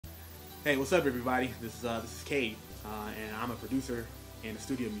Hey, what's up, everybody? This is Cade, and I'm a producer and a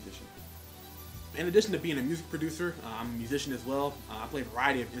studio musician. In addition to being a music producer, I'm a musician as well. I play a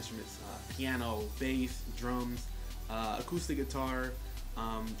variety of instruments: piano, bass, drums, acoustic guitar,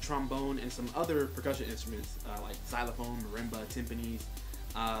 trombone, and some other percussion instruments like xylophone, marimba, timpanis.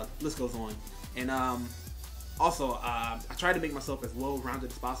 List goes on. And also, I try to make myself as well-rounded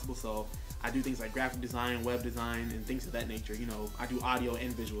as possible. So I do things like graphic design, web design, and things of that nature. You know, I do audio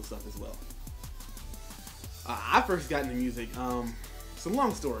and visual stuff as well. I first got into music. It's a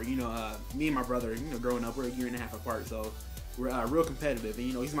long story. Me and my brother, growing up, we're a year and a half apart, so we're real competitive.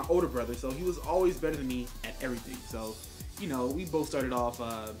 And he's my older brother, so he was always better than me at everything. So, we both started off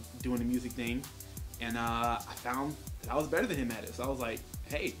doing the music thing, and I found that I was better than him at it. So I was like,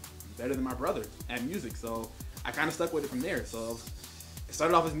 hey, I'm better than my brother at music. So I kind of stuck with it from there. So it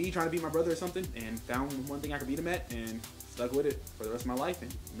started off as me trying to beat my brother or something, and found one thing I could beat him at, and stuck with it for the rest of my life,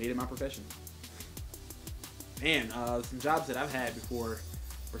 and made it my profession. Man, some jobs that I've had before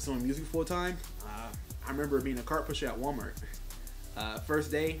pursuing music full time. I remember being a cart pusher at Walmart.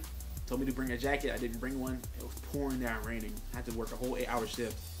 First day, told me to bring a jacket. I didn't bring one. It was pouring down, raining. I had to work a whole 8-hour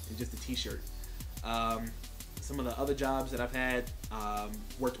shift in just a t-shirt. Some of the other jobs that I've had,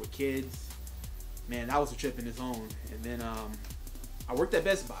 worked with kids. Man, that was a trip in its own. And then I worked at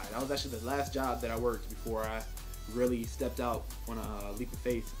Best Buy. That was actually the last job that I worked before I really stepped out on a leap of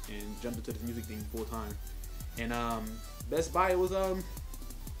faith and jumped into this music thing full time. And Best Buy, it was a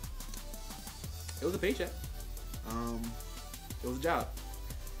paycheck. It was a job,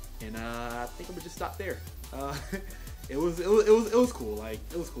 and I think I'm gonna just stop there. It was cool. Like,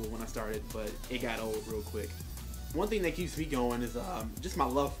 it was cool when I started, but it got old real quick. One thing that keeps me going is just my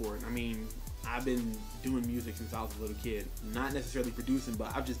love for it. I mean, I've been doing music since I was a little kid. Not necessarily producing,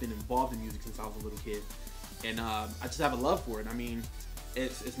 but I've just been involved in music since I was a little kid, and I just have a love for it. I mean,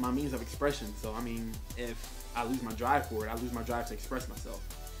 it's my means of expression. So I mean, if I lose my drive for it, I lose my drive to express myself.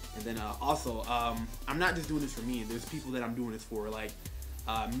 And then also, I'm not just doing this for me. There's people that I'm doing this for. Like,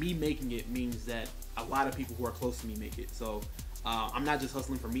 me making it means that a lot of people who are close to me make it. So I'm not just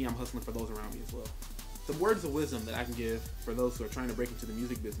hustling for me, I'm hustling for those around me as well. Some words of wisdom that I can give for those who are trying to break into the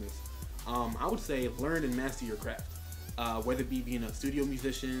music business. I would say learn and master your craft. Whether it be being a studio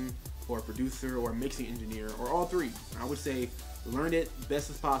musician, or a producer, or a mixing engineer, or all three. I would say learn it best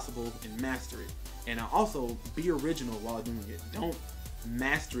as possible and master it. And also be original while doing it. Don't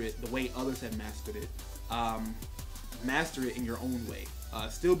master it the way others have mastered it. Master it in your own way.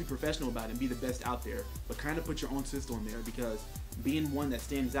 Still be professional about it and be the best out there, but kind of put your own twist on there, because being one that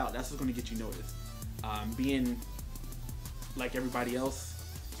stands out, that's what's going to get you noticed. Being like everybody else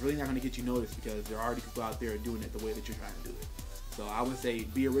is really not going to get you noticed, because there are already people out there doing it the way that you're trying to do it. So I would say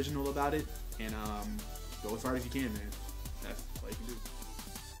be original about it, and go as hard as you can, man.